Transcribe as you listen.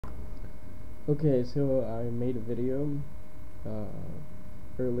Okay, so I made a video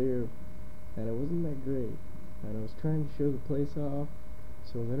earlier and it wasn't that great, and I was trying to show the place off,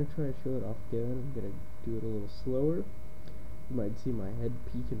 so I'm going to try to show it off again. I'm going to do it a little slower. You might see my head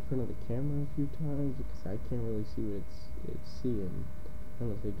peek in front of the camera a few times because I can't really see what it's seeing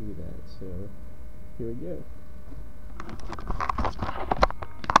unless I do that, so here we go.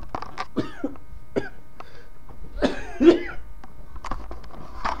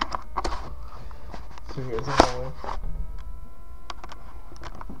 So here's the hallway.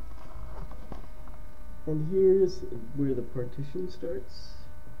 And here's where the partition starts.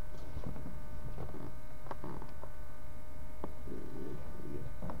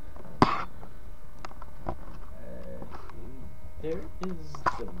 There is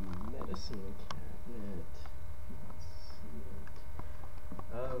the medicine cabinet. Let's see it.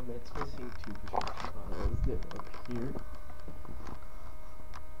 It's missing 2 prescription bottles. They're up here.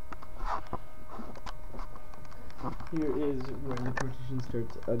 Here is where the partition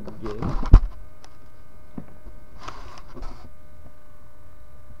starts again.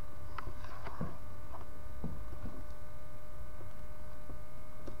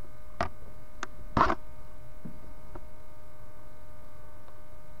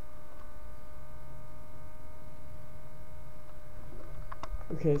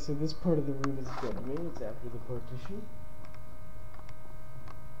 Okay, so this part of the room is dead to me. It's after the partition.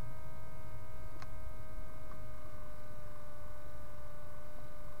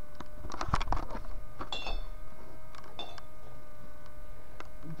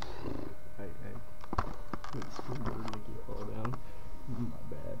 I didn't scream to make you fall down. My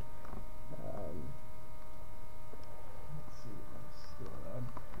bad. Let's see what's going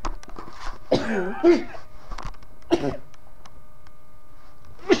on.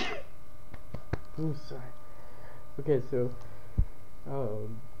 Oh, sorry. Okay, so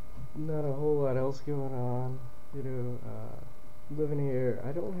not a whole lot else going on. Living here.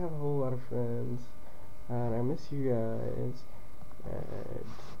 I don't have a whole lot of friends, and I miss you guys. And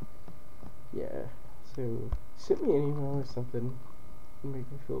yeah, so send me an email or something to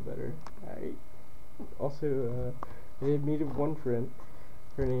make me feel better. I also I did meet one friend.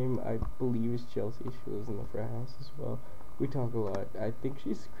 Her name, I believe, is Chelsea. She lives in the frat house as well. We talk a lot. I think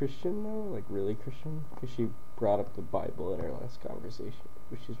she's Christian now, like really Christian, because she brought up the Bible in our last conversation,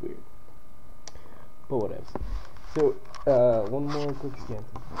 which is weird. But whatever. So, one more quick scan.